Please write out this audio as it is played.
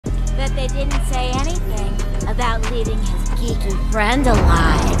But they didn't say anything about leaving his geeky friend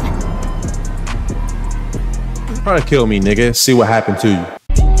alive. Try to kill me, nigga. See what happened to you.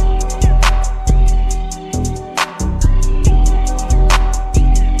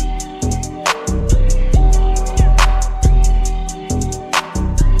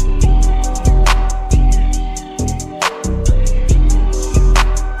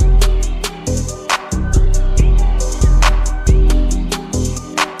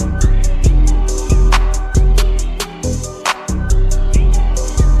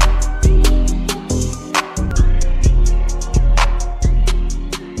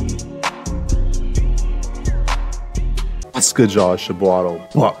 What's good, y'all? It's your boy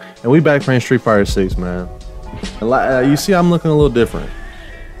AutoBuc, and we back playing Street Fighter 6, man. And you see, I'm looking a little different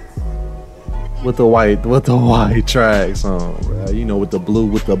with the white tracks on, bro. You know, with the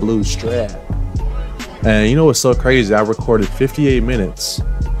blue strap. And you know what's so crazy? I recorded 58 minutes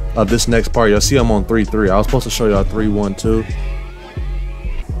of this next part. Y'all see, I'm on 3-3. I was supposed to show y'all 3-1-2.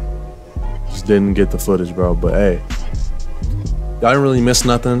 Just didn't get the footage, bro. But hey, y'all didn't really miss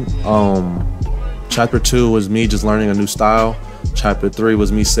nothing. Chapter 2 was me just learning a new style. Chapter 3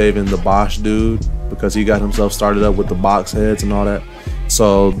 was me saving the Bosch dude because he got himself started up with the box heads and all that.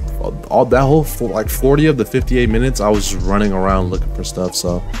 So all that whole like 40 of the 58 minutes, I was just running around looking for stuff.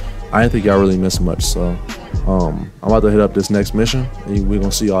 So I didn't think y'all really missed much. So I'm about to hit up this next mission and we're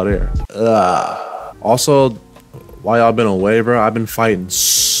gonna see y'all there. Also, while y'all been away, bro, I've been fighting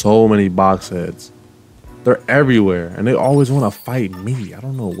so many box heads. They're everywhere and they always want to fight me. I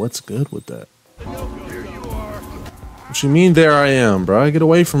don't know what's good with that. What you mean there I am, bro? Get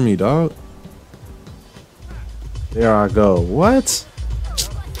away from me, dog. There I go. What?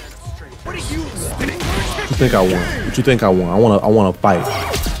 What you think I want? What you think I want? I wanna fight.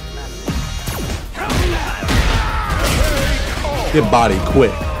 Get body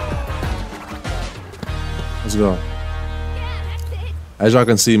quick. Let's go. As y'all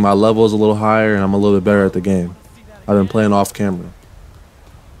can see, my level is a little higher and I'm a little bit better at the game. I've been playing off camera.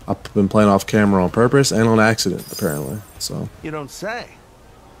 I've been playing off camera on purpose and on accident, apparently. So you don't say.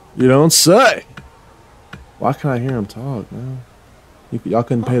 You don't say. Why can't I hear him talk, man? Y'all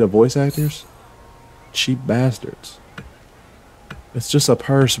couldn't pay the voice actors? Cheap bastards. It's just a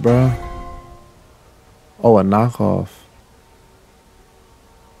purse, bro. Oh, a knockoff.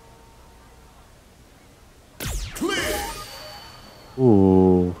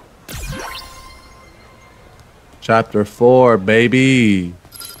 Ooh. Chapter 4, baby.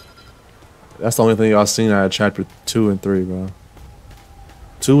 That's the only thing y'all seen out of chapter 2 and 3, bro.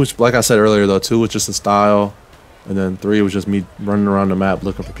 2, which, like I said earlier, though, 2 was just a style, and then 3 was just me running around the map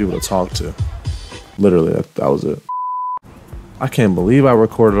looking for people to talk to. Literally, that was it. I can't believe I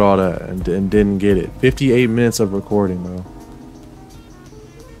recorded all that and didn't get it. 58 minutes of recording, bro.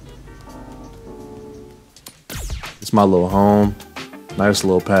 It's my little home. Nice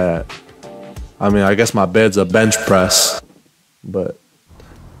little pad. I mean, I guess my bed's a bench press, but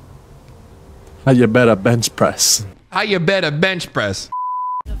how you bet a bench press? How you bet a bench press?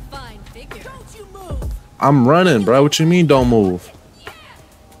 I'm running, bro. What you mean don't move?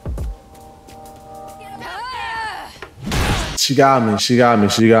 She got me. She got me.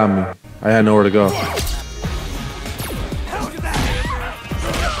 She got me. I had nowhere to go.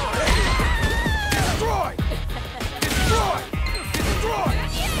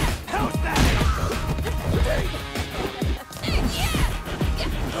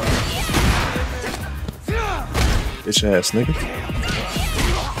 Get your ass, nigga.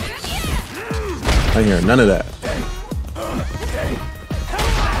 I ain't hearing none of that.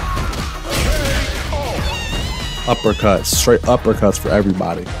 Uppercuts, straight uppercuts for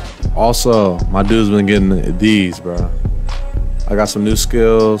everybody. Also, my dude's been getting these, bro. I got some new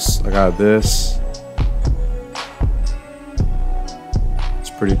skills. I got this.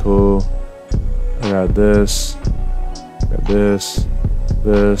 It's pretty cool. I got this. I got this.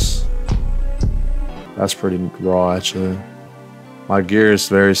 This. That's pretty raw, actually. My gear is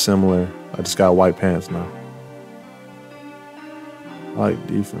very similar. I just got white pants now. I like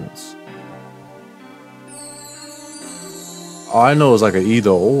defense. All I know is like an either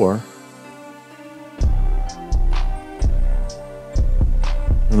or. I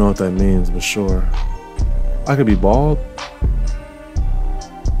don't know what that means, but sure. I could be bald.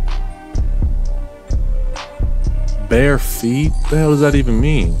 Bare feet? What the hell does that even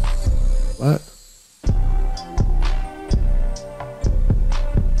mean? What?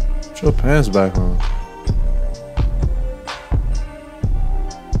 Put your pants back on.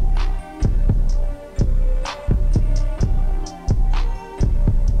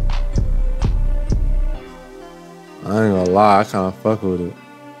 I ain't gonna lie, I kinda fuck with it.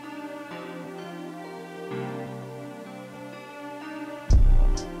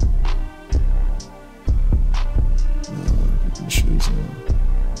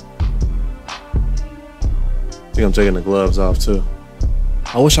 think I'm taking the gloves off too.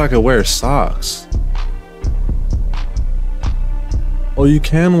 I wish I could wear socks. Oh, you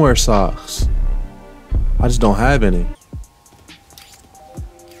can wear socks. I just don't have any.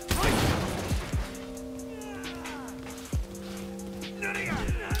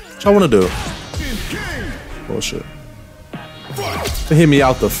 What y'all wanna do? Bullshit. They hit me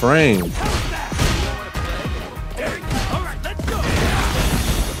out the frame.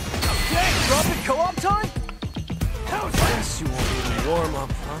 Co-op time? Guess you won't even warm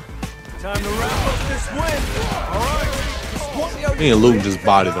up, huh? Time to wrap up this win. All right. Me and Luke just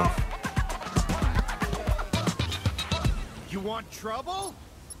bodied him. You want trouble?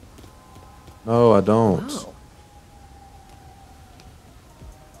 No, I don't. Wow.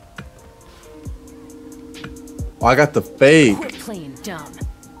 Oh, I got the fake. Quit playing dumb.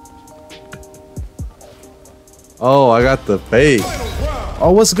 Oh, I got the fake.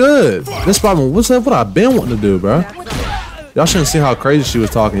 Oh, what's good? This problem. What's up? What I've been wanting to do, bro? Y'all shouldn't see how crazy she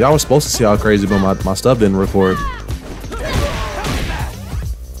was talking. Y'all were supposed to see how crazy, but my stuff didn't record.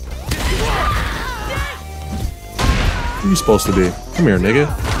 Who you supposed to be? Come here, nigga.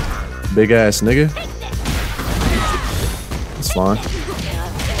 Big ass nigga. It's fine.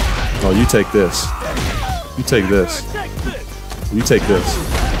 Oh, you take this. You take this. You take this.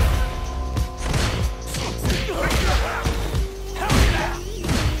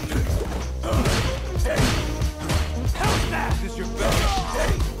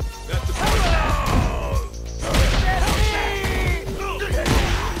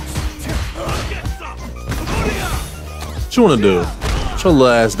 What you wanna do? Put your little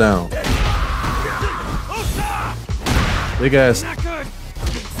ass down. Big ass.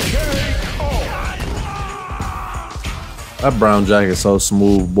 That brown jacket is so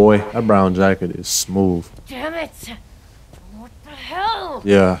smooth, boy. That brown jacket is smooth. Damn it! What the hell?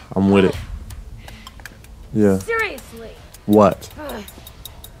 Yeah, I'm with it. Yeah. Seriously. What?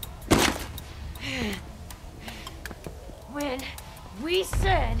 When we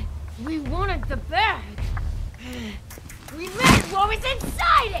said we wanted the bag, we meant what was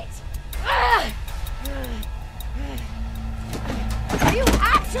inside it! Are you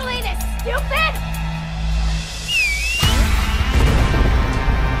actually this stupid?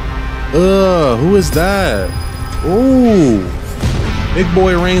 Who is that? Ooh. Big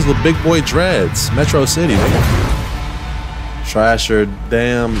boy rings with big boy dreads. Metro City, nigga. Trasher,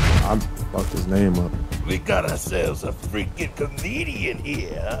 damn. I fucked his name up. We got ourselves a freaking comedian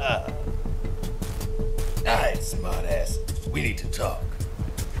here, huh? Alright, smartass. We need to talk.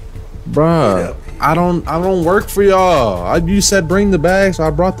 Bruh, I don't work for y'all. You said bring the bag, so I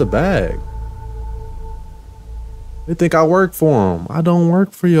brought the bag. They think I work for them. I don't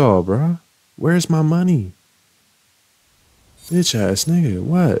work for y'all, bruh. Where's my money? Bitch ass nigga,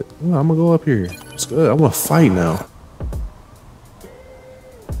 what? Well, I'm gonna go up here. It's good. I wanna fight now.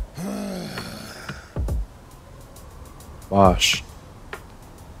 Bosch.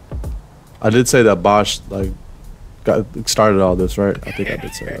 I did say that Bosch like started all this, right? I think I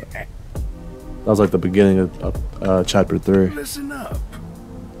did say that. That was like the beginning of chapter 3. Listen up.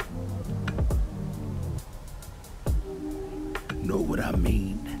 Know what I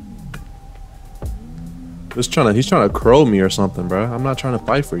mean? He's trying to crow me or something, bro. I'm not trying to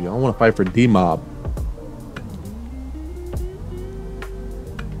fight for you. I want to fight for D-Mob.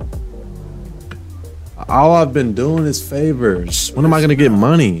 All I've been doing is favors. When am I gonna get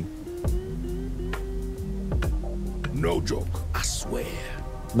money? No joke. I swear.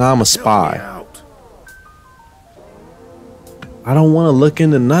 Nah, I'm a Help me spy. out. I don't want to look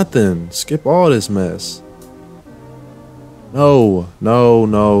into nothing. Skip all this mess. No, no,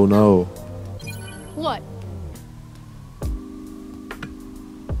 no, no. What?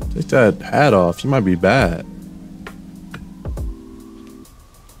 Take that hat off. You might be bad.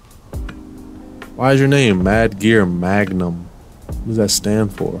 Why is your name Mad Gear Magnum? What does that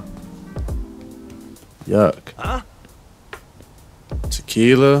stand for? Yuck. Huh?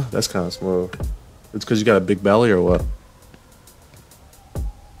 Tequila? That's kind of smooth. It's because you got a big belly or what?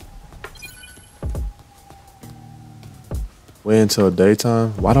 Wait until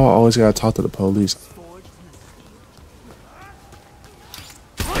daytime? Why do I always gotta talk to the police?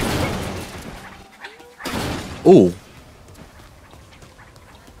 Ooh.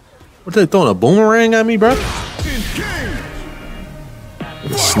 What, they throwing a boomerang at me, bro?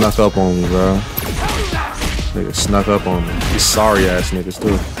 Nigga snuck up on me, bro. Nigga snuck up on me. These sorry ass niggas,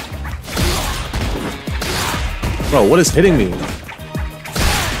 too. Bro, what is hitting me?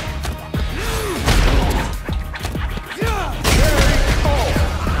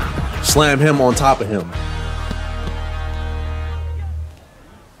 Slam him on top of him.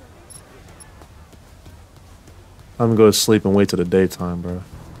 I'm gonna go to sleep and wait till the daytime, bro.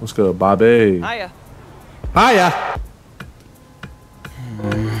 What's good, Bobby? Hiya. Hiya.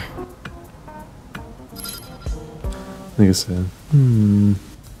 Nigga said,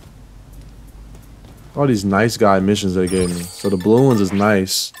 all these nice guy missions they gave me. So the blue ones is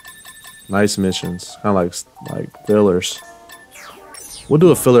nice. Nice missions. Kind of like fillers. We'll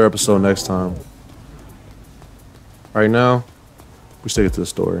do a filler episode next time. Right now, we stick it to the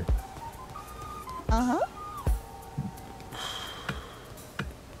story.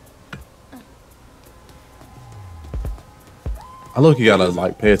 I look, you gotta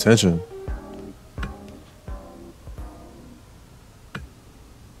like pay attention.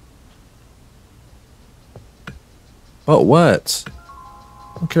 But what?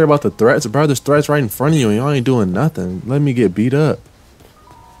 I don't care about the threats, bro. There's threats right in front of you and y'all ain't doing nothing. Let me get beat up.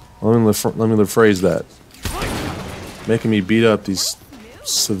 Let me rephrase that. Making me beat up these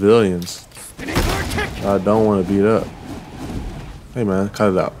civilians I don't want to beat up. Hey man,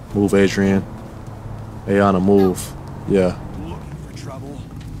 cut it out. Move, Adrian. Ayana, move. Yeah.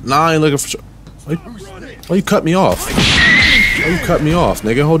 Nah, I ain't looking for trouble. Why you cut me off? Why you cut me off,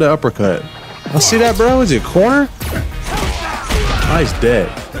 nigga? Hold that uppercut. I see that, bro. Is it corner? Nice dead.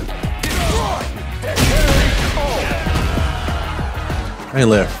 I ain't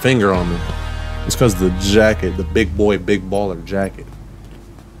lay a finger on me. It's because of the jacket, the big boy, big baller jacket.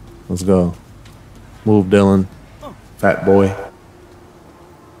 Let's go. Move, Dylan. Fat boy.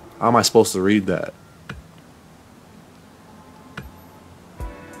 How am I supposed to read that?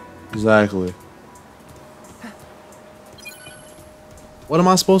 Exactly. What am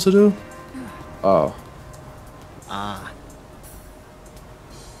I supposed to do? Oh.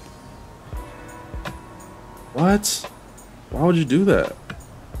 What? Why would you do that?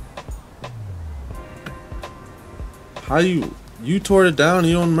 How you tore it down and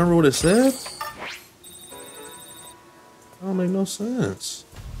you don't remember what it said? That don't make no sense.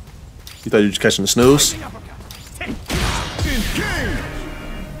 You thought you were just catching the snooze?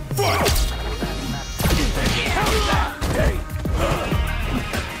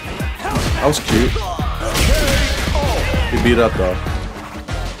 That was cute. You beat up though.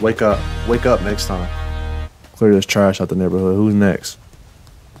 Wake up. Wake up next time. Clear this trash out the neighborhood. Who's next?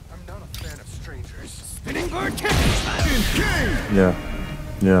 I'm not a fan of strangers. Spinning bird kick. Yeah.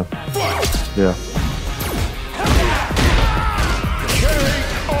 Yeah. Yeah.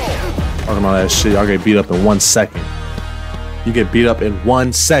 Talking all that shit. Y'all get beat up in 1 second. You get beat up in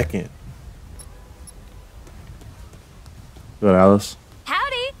 1 second. Good, Alice.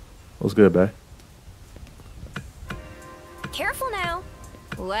 Howdy. What's good, babe? Careful now.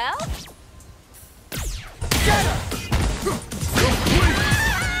 Well,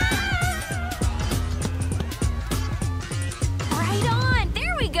 right on.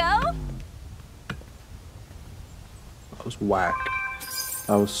 There we go. That was whack.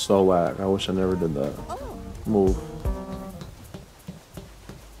 That was so whack. I wish I never did that. Move.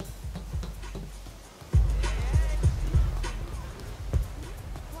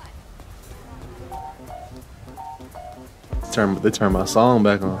 They turned my song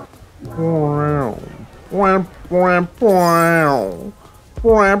back on.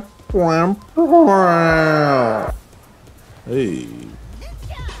 Hey.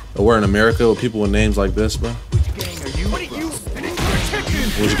 We're in America with people with names like this, bro.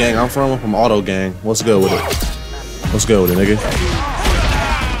 Which gang I'm from? I'm from Auto Gang. What's good with it? What's good with it, nigga?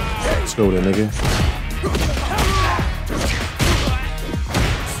 What's good with it, nigga?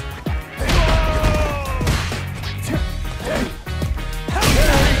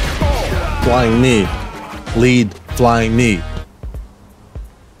 Flying knee. Lead flying knee.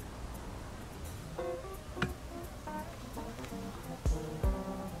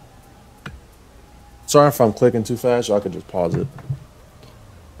 Sorry if I'm clicking too fast, or I could just pause it.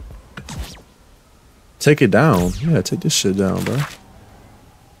 Take it down. Yeah, take this shit down, bro.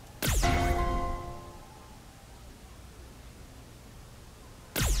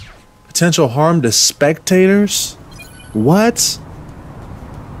 Potential harm to spectators? What?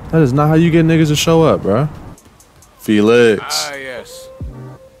 That is not how you get niggas to show up, bro. Felix. Ah, yes.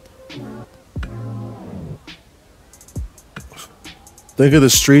 Think of the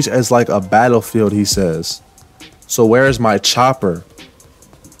streets as like a battlefield, he says. So where is my chopper?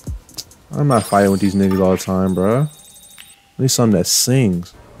 I'm not fighting with these niggas all the time, bro. I need something that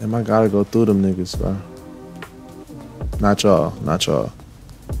sings. And I gotta go through them niggas, bro. Not y'all, not y'all.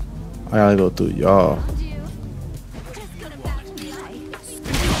 I gotta go through y'all.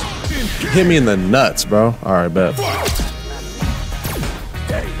 Hit me in the nuts, bro. Alright, bet.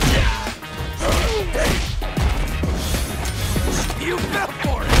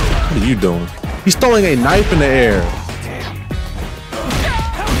 What are you doing? He's throwing a knife in the air.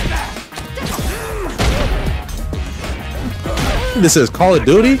 This is Call of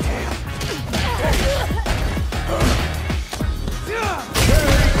Duty?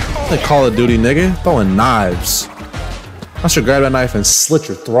 Like Call of Duty, nigga. Throwing knives. I should grab that knife and slit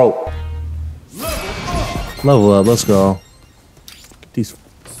your throat. Level up, let's go. Get these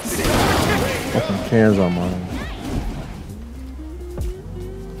fucking cans on mine.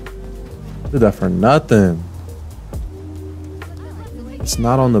 Did that for nothing. It's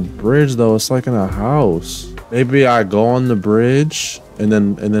not on the bridge though, it's like in a house. Maybe I go on the bridge and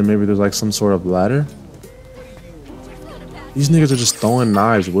then maybe there's like some sort of ladder. These niggas are just throwing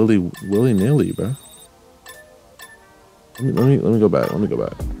knives willy-nilly, bro. Let me go back. Let me go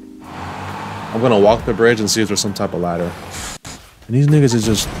back. I'm gonna walk the bridge and see if there's some type of ladder. And these niggas is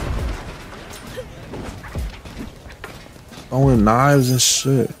just throwing knives and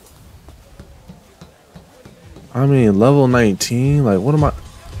shit. I mean, level 19. Like, what am I?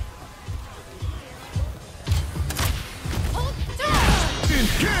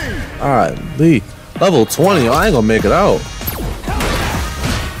 Alright, Lee. Level 20. I ain't gonna make it out.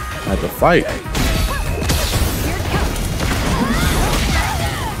 I had to fight.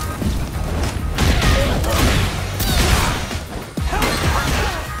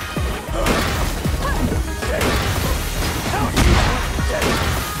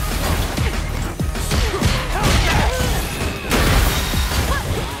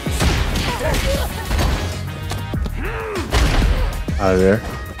 Out of there.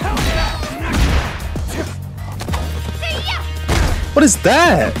 What is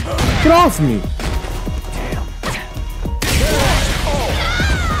that? Get off me.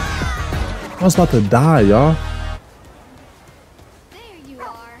 I was about to die, y'all. There you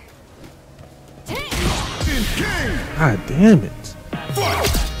are. God damn it.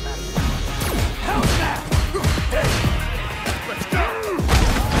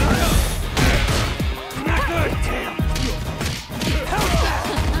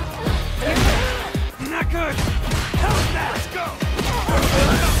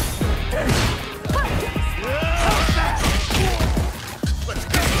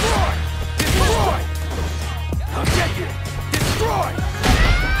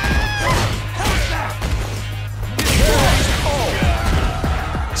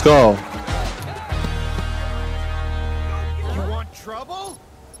 Let's go. You want trouble?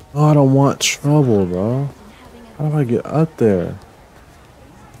 Oh, I don't want trouble, bro. How do I get up there?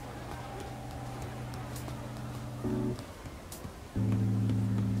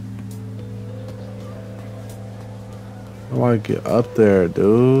 How do I get up there,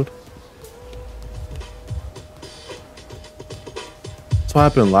 dude? That's what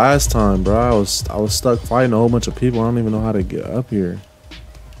happened last time, bro. I was stuck fighting a whole bunch of people. I don't even know how to get up here.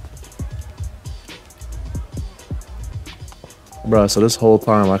 Bro, so this whole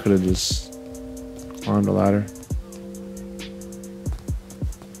time I could have just climbed the ladder.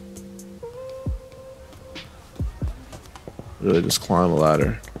 Really just climb a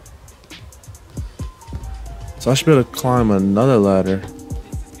ladder. So I should be able to climb another ladder.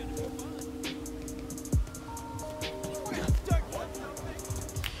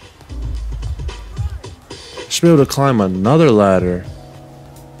 I should be able to climb another ladder.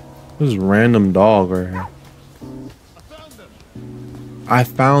 This random dog right here. I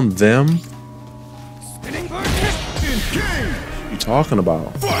found them? What you talking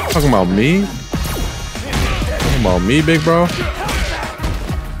about? Talking about me? Talking about me, big bro?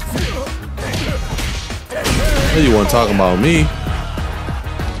 Hey, you want to talk about me? I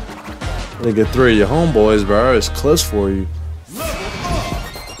didn't get 3 of your homeboys, bro. It's clips for you.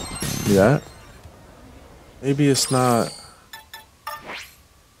 See that? Maybe it's not.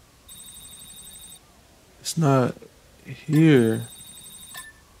 It's not here.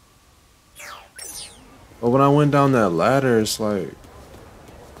 But when I went down that ladder, it's like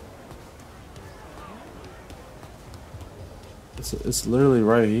it's literally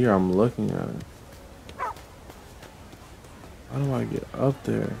right here. I'm looking at it. How do I get up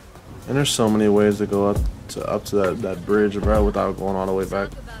there? And there's so many ways to go up to that bridge, bro, without going all the way back.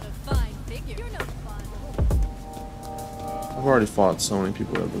 I've already fought so many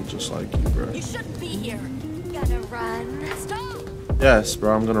people that look just like you, bro. You shouldn't be here. Gonna run. Stop. Yes,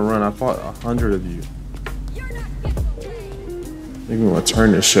 bro, I'm gonna run. I fought 100 of you. You're not getting away. Make me want to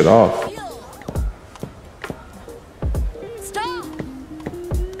turn this shit off. Stop.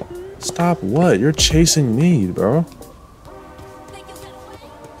 Stop what? You're chasing me, bro. Think you'll get away?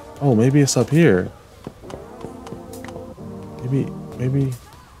 Oh, maybe it's up here. Maybe.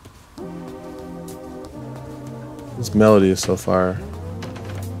 This melody is so fire.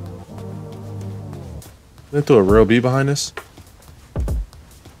 They threw a real B behind this.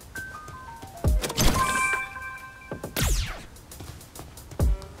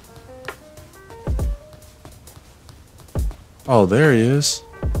 Oh, there he is.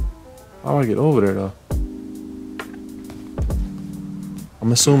 How do I get over there though?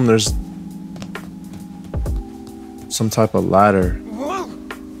 I'm assuming there's some type of ladder.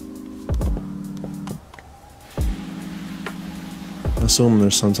 I'm assuming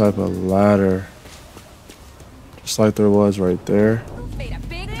there's some type of ladder. Just like there was right there. Made a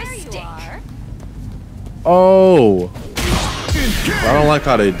big mistake. Oh! I don't like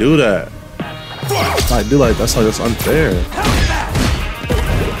how they do that. I do like that's like that's unfair.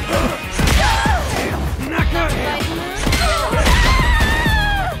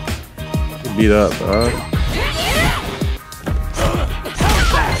 Get beat up, bro.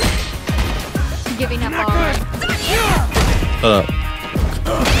 Giving up already. Shut up.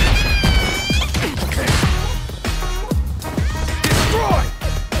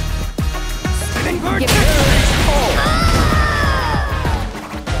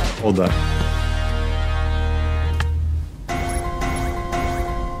 Hold that.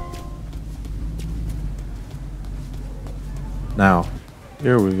 Now,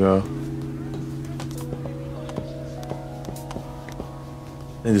 here we go.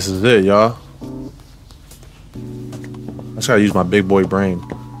 I think this is it, y'all. I just gotta use my big boy brain.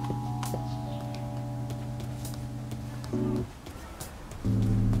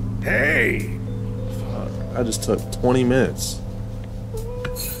 Hey! I just took 20 minutes.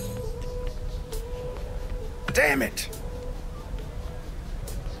 Damn it!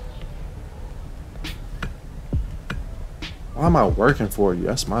 Why am I working for you?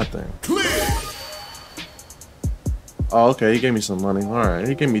 That's my thing. Oh, okay. He gave me some money. All right.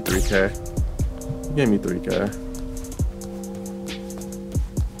 He gave me 3K. He gave me 3K.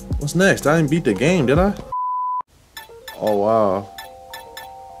 What's next? I didn't beat the game, did I? Oh, wow.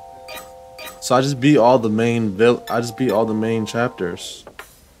 So I just beat all the main chapters.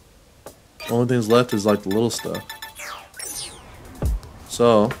 The only things left is like the little stuff.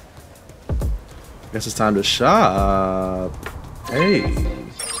 So, I guess it's time to shop. Hey.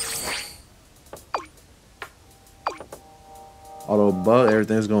 AutoBuc,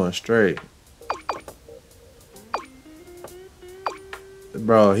 everything's going straight.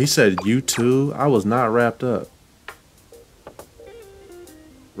 Bro, he said you too. I was not wrapped up.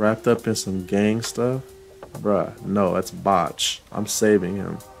 Wrapped up in some gang stuff? Bruh, no, that's botch. I'm saving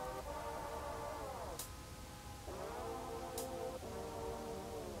him.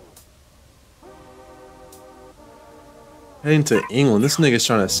 Heading to England. This nigga's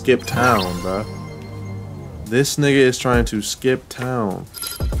trying to skip town, bruh. This nigga is trying to skip town.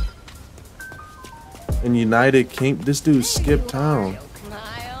 In United Kingdom, this dude skipped town.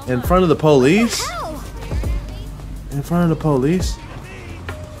 In front of the police? In front of the police?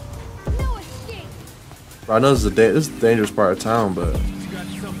 Bro, I know this is the dangerous part of town, but...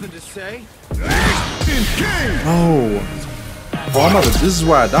 Oh! Oh, I'm about to... This is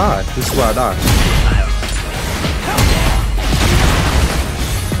where I die. This is where I die.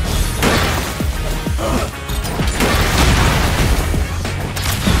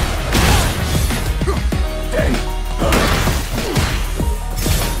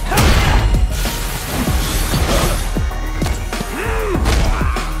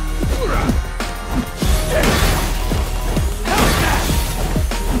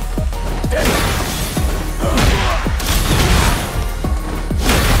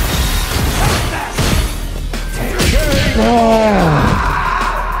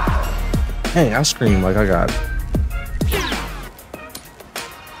 Hey, I scream like I got it.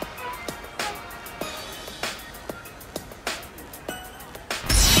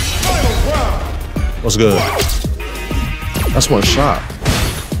 What's good? That's one shot.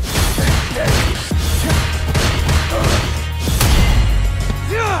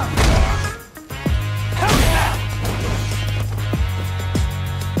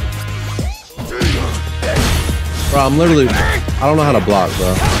 Bro, I'm literally... I don't know how to block,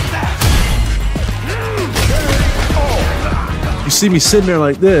 bro. You see me sitting there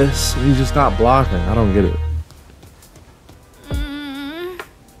like this, and you just not blocking. I don't get it.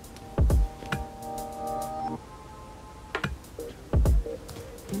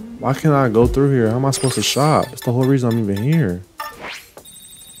 Why can't I go through here? How am I supposed to shop? That's the whole reason I'm even here.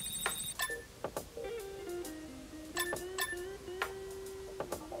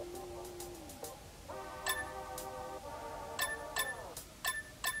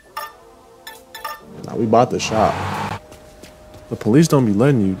 Nah, we bought the shop. The police don't be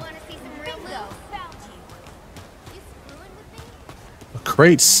letting you. A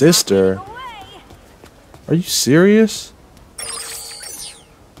great sister. Are you serious?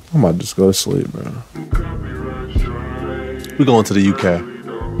 I'm about to just go to sleep, bro. We going to the UK.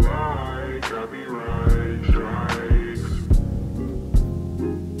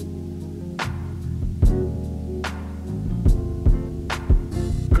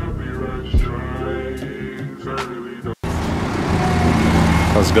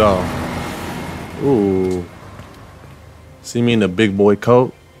 Let's go. Ooh. See me in the big boy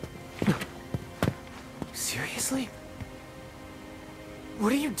coat? Seriously?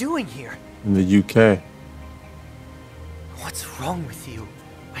 What are you doing here? In the UK. What's wrong with you?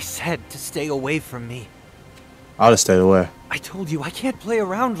 I said to stay away from me. I'll just stay away. I told you I can't play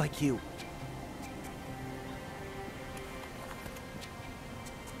around like you.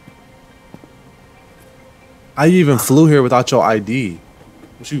 I even flew here without your ID.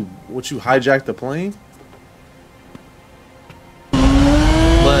 Would you hijack the plane?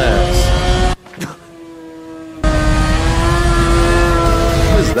 Les.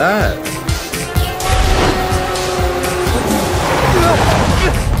 What is that?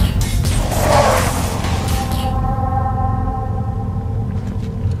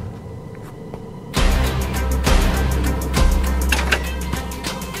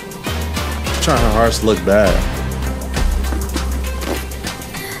 Trying her hardest to look bad.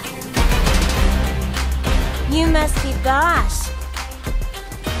 You must be Bosch.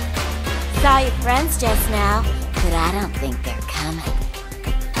 Saw your friends just now, but I don't think they're coming.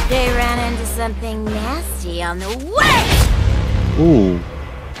 They ran into something nasty on the way! Ooh.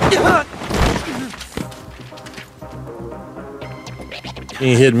 He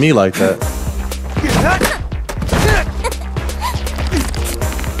ain't hitting me like that.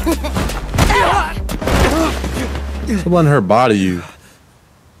 Stop letting her body you.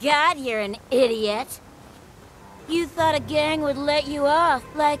 God, you're an idiot. You thought a gang would let you off,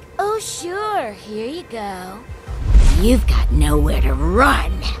 like, oh sure, here you go. You've got nowhere to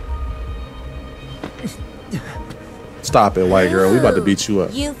run. Stop it, white girl. We about to beat you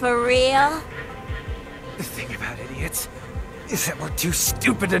up. You for real? The thing about idiots is that we're too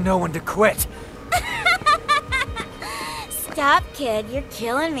stupid to know when to quit. Stop, kid, you're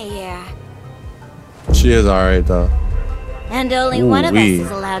killing me here. She is alright though. And only one of us Ooh-wee.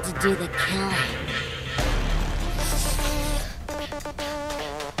 is allowed to do the killing.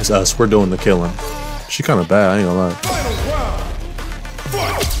 It's us. We're doing the killing. She kind of bad. I ain't gonna lie.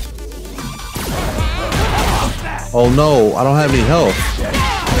 Oh no! I don't have any health.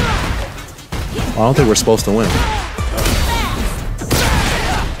 I don't think we're supposed to win.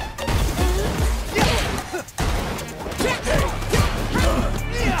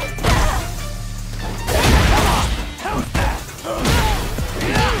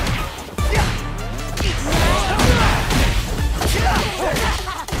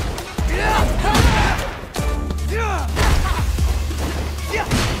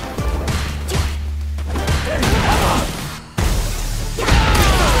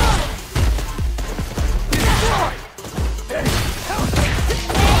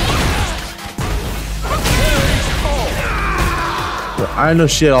 I didn't know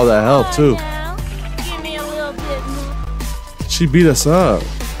she had all that health too. Now, give me a little bit more. She beat us up.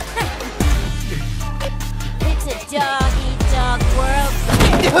 It's a dog-eat-dog world.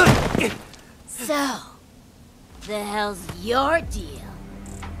 So, the hell's your deal?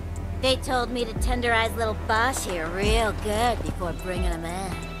 They told me to tenderize little Bosch here real good before bringing him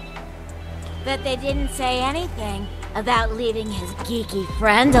in. But they didn't say anything about leaving his geeky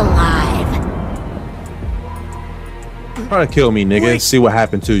friend alive. Try to kill me, nigga. Wait. See what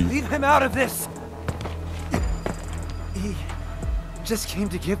happened to you. Leave him out of this! He just came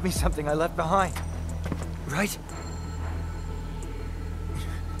to give me something I left behind. Right?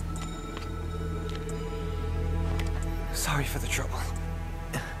 Sorry for the trouble.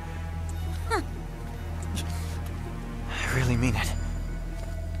 I really mean it.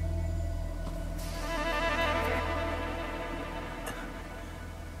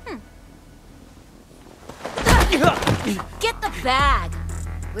 Get the bag.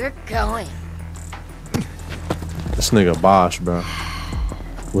 We're going. This nigga Bosch, bro.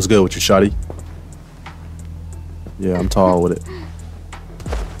 What's good with you, shawty? Yeah, I'm tall with it.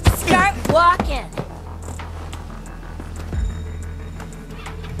 Start walking.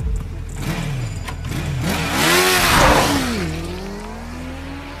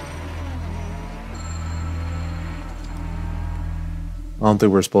 I don't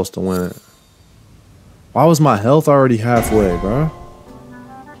think we're supposed to win it. Why was my health already halfway, bro?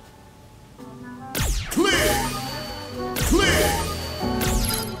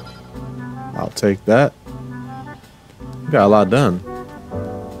 I'll take that. Got a lot done.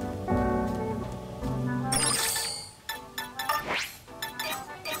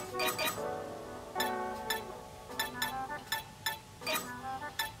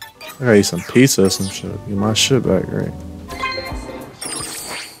 I gotta eat some pizza or some shit. Get my shit back, right?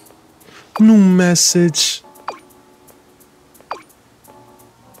 New message.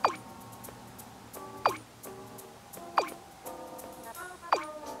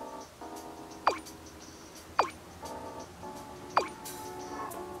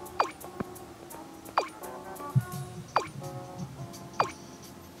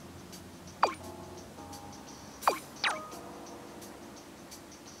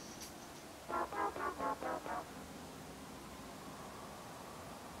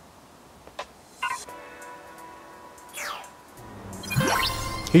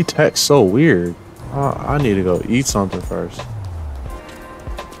 He texts so weird. I need to go eat something first.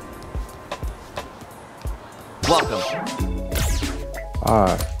 Welcome.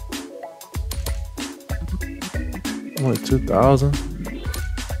 Alright. Only 2,000.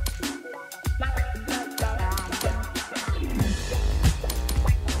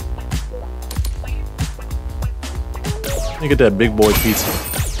 Let me get that big boy pizza.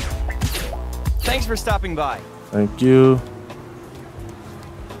 Thanks for stopping by. Thank you.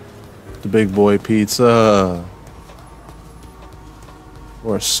 The big boy pizza.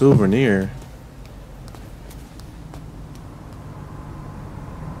 Or a souvenir.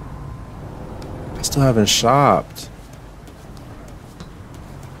 I still haven't shopped.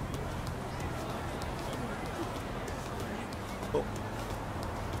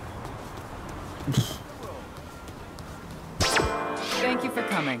 Thank you for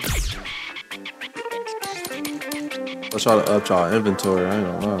coming. I'll try to up y'all inventory, I ain't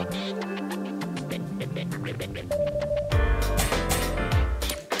gonna lie.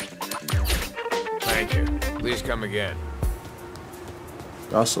 Thank you. Please come again.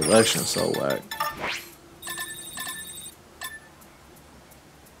 Y'all selection so whack.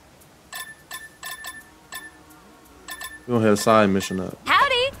 We gonna hit a side mission up.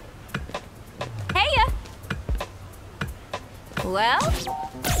 Howdy! Heya! Well?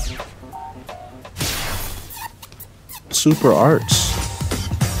 Super Arts.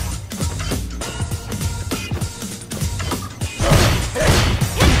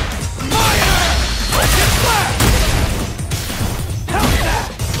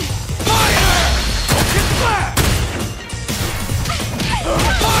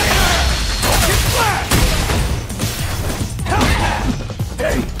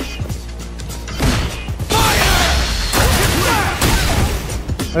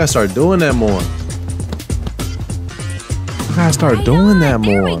 I gotta start doing that more. I gotta start doing that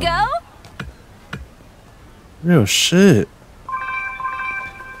Here more. we go! Real shit.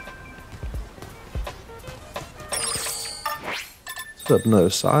 Set up another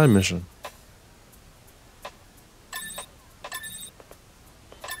side mission.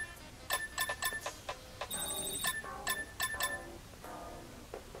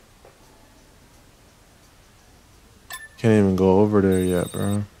 Can't even go over there yet,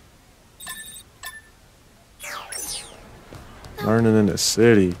 bro. Learning in the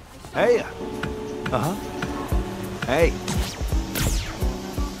city. Hey. Hey.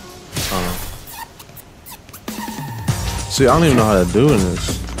 See, I don't even know how to do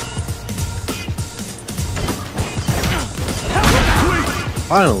this.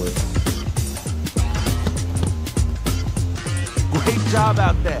 Finally. Great job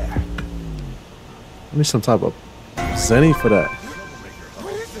out there. Give me some type of Zenny for that.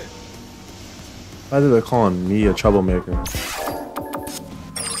 Why did they calling me a troublemaker?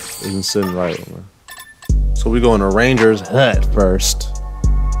 Isn't sitting right, man. So we go in the Ranger's hut first.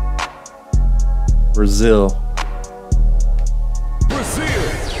 Brazil.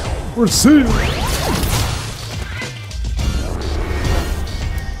 Brazil.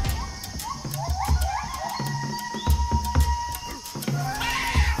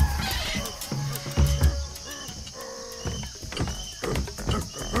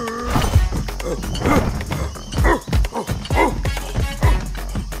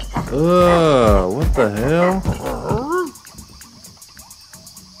 What the hell?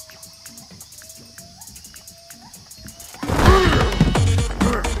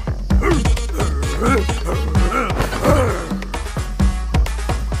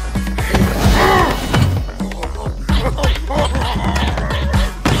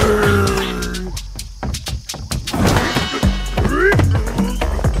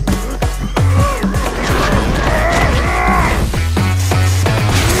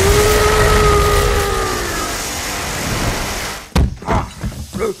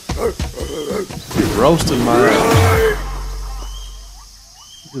 Roasted my ass.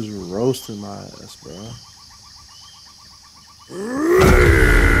 Just roasted my ass, bro.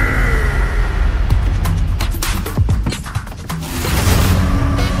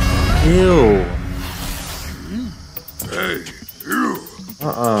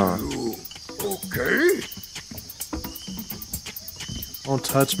 Don't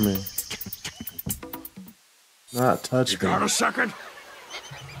touch me. Not touch me. Got a second?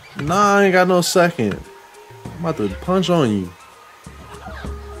 Nah, I ain't got no second. I'm about to punch on you.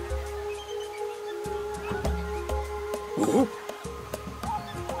 Ooh.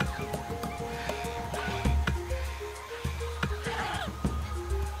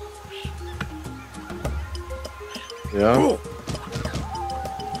 Yeah. Ooh.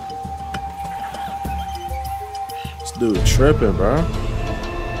 This dude tripping, bro.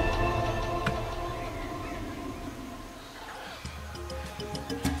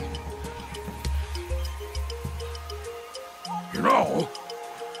 You know.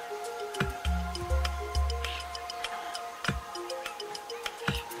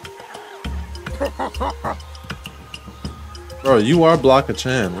 Bro, you are Blocker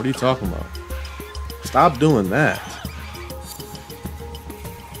Chan. What are you talking about? Stop doing that.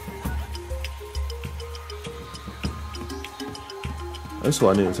 That's who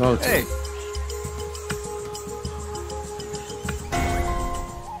I need to talk to. Hey.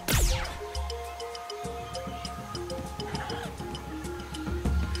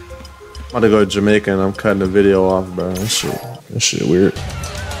 I'm about to go to Jamaica and I'm cutting the video off, bro. That shit weird.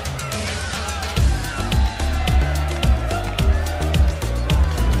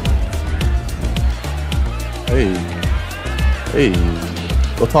 Hey,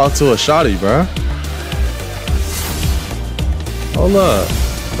 go talk to a shawty, bro. Hold up,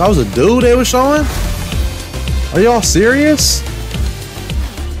 that was a dude they was showing? Are y'all serious?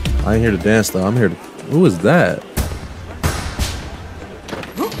 I ain't here to dance though. I'm here to. Who is that?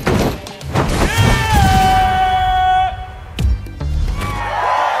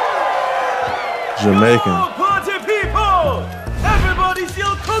 Jamaican. Party people! Everybody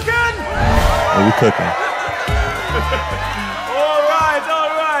still cooking? Are we cooking?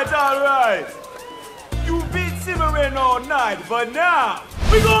 All right. You've been simmering all night, but now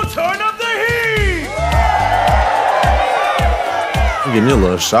we gonna turn up the heat! Get me a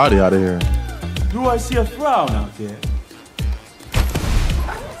little shawty out of here. Do I see a frown out there?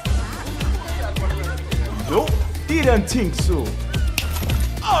 Nope, didn't think so.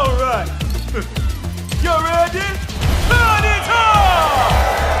 All right. You ready? Turn it up!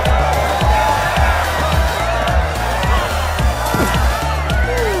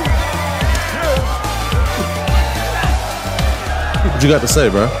 What you got to say,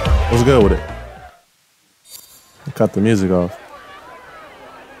 bro? What's good with it? Cut the music off.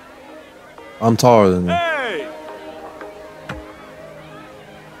 I'm taller than you. Hey!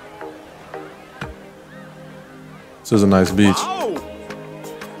 This is a nice beach. Wow!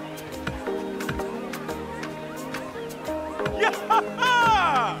 Yeah!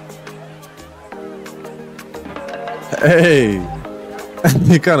 Hey!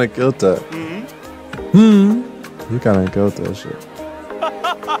 You kind of killed that. You kind of killed that shit.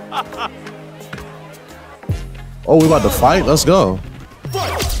 Oh, we about to fight? Let's go.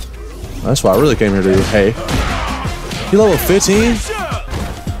 That's why I really came here to do. Hey. You level 15?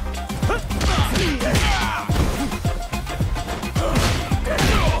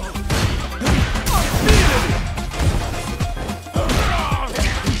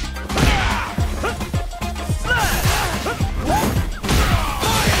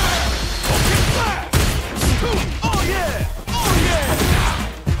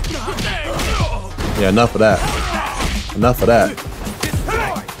 Yeah, enough of that. Enough of that.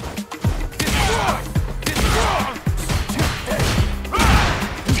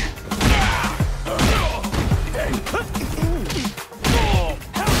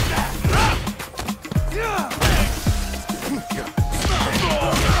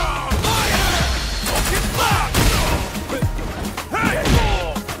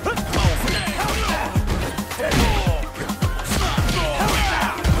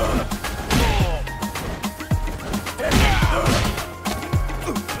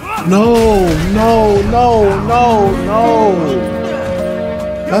 No.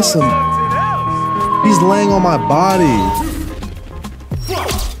 That's some. He's laying on my body.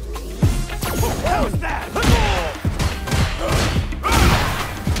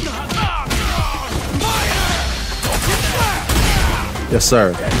 Yes,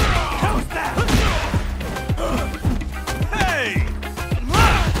 sir.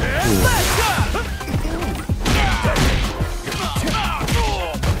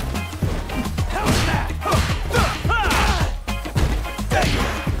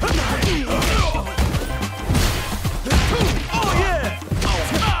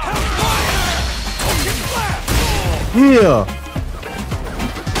 Yeah.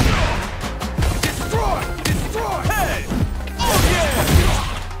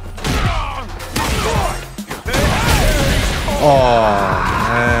 Oh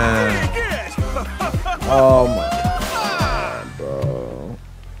Oh my god, bro.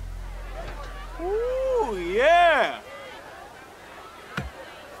 Ooh, yeah.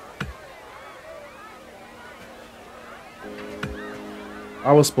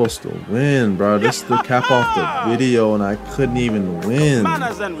 I was supposed to win, bro. This is the cap off the video, and I couldn't even win.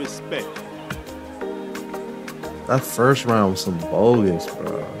 Manners and respect. That first round was some bogus,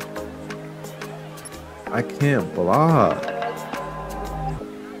 bro. I can't block.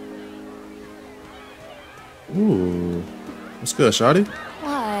 Ooh. What's good, shawty?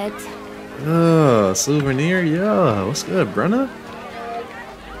 What? Yeah, souvenir, yeah. What's good, Brenna?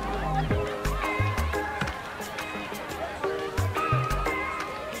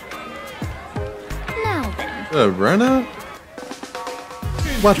 Now then. Good, Brenna?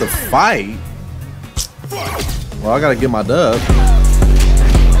 About to fight? Well, I gotta get my dub.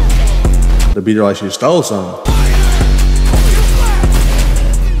 The beater like she stole something.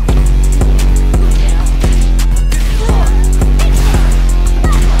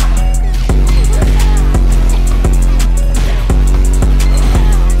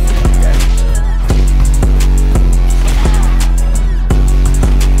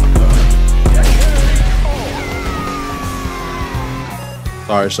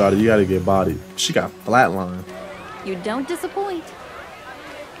 Sorry, shawty, you gotta get bodied. She got flatline. You don't disappoint.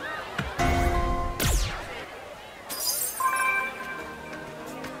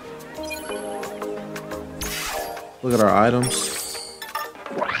 Look at our items.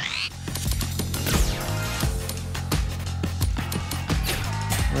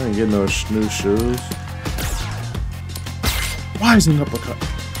 I didn't get no new shoes. Why is he an uppercut?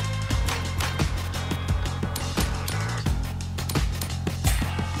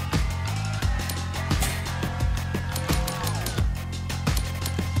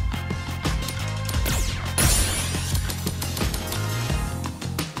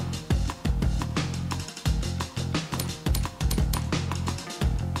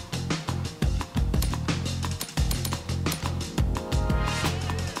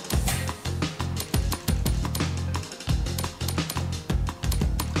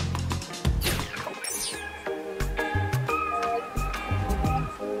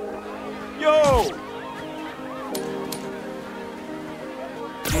 Yo!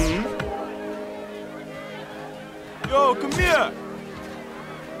 Yo, come here!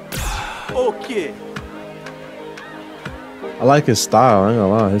 Okay. I like his style, I ain't gonna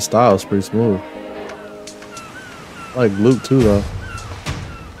lie. His style is pretty smooth. I like Luke too, though.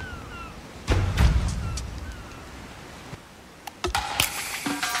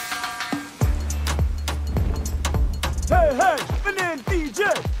 Hey, hey, my name's DJ.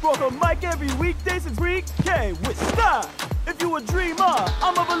 Rock a mic every weekday since week K with style. If you a dreamer,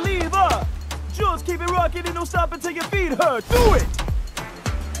 I'm a believer. Just keep it rocking and don't stop until your feet hurt. Do it!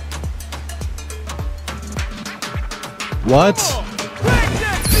 What? Break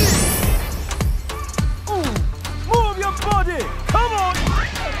that beat! Ooh, move your body! Come on!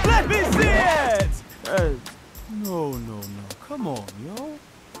 Let me see it! No. Come on, yo.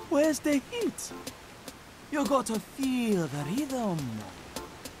 Where's the heat? You got to feel the rhythm.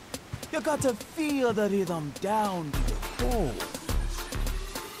 You got to feel the rhythm down to the core.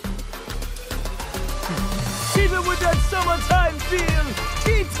 Keep it with that summertime feel.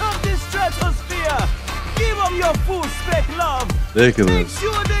 Heat up this stratosphere. Give them your full spec love. Make Ridiculous.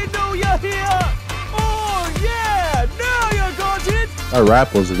 sure they know you're here. Oh yeah, now you got it. That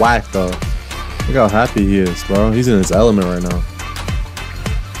rap was whack, though. Look how happy he is, bro. He's in his element right now.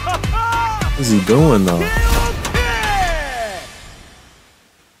 What is he doing, though? Okay.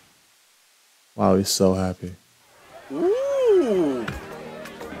 Wow, he's so happy. Ooh.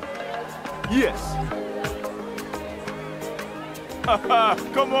 Yes.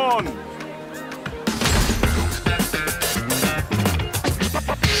 Come on.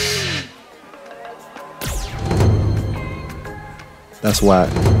 That's whack.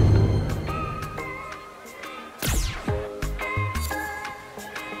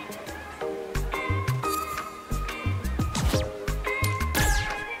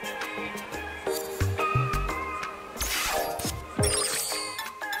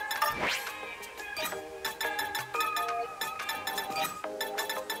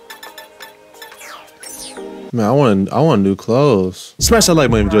 Man, I want new clothes. Smash that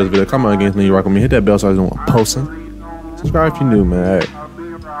like button if you enjoyed this video. Comment against me, you rock with me. Hit that bell so I don't want posting. Subscribe if you're new, man. Hey.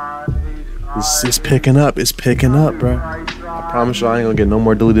 It's picking up. It's picking up, bro. I promise you I ain't gonna get no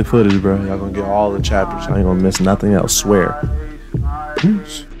more deleted footage, bro. Y'all gonna get all the chapters. I ain't gonna miss nothing else. Swear.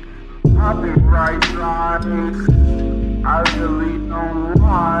 Peace. I be right side. I really don't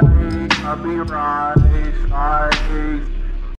lie. I be right side.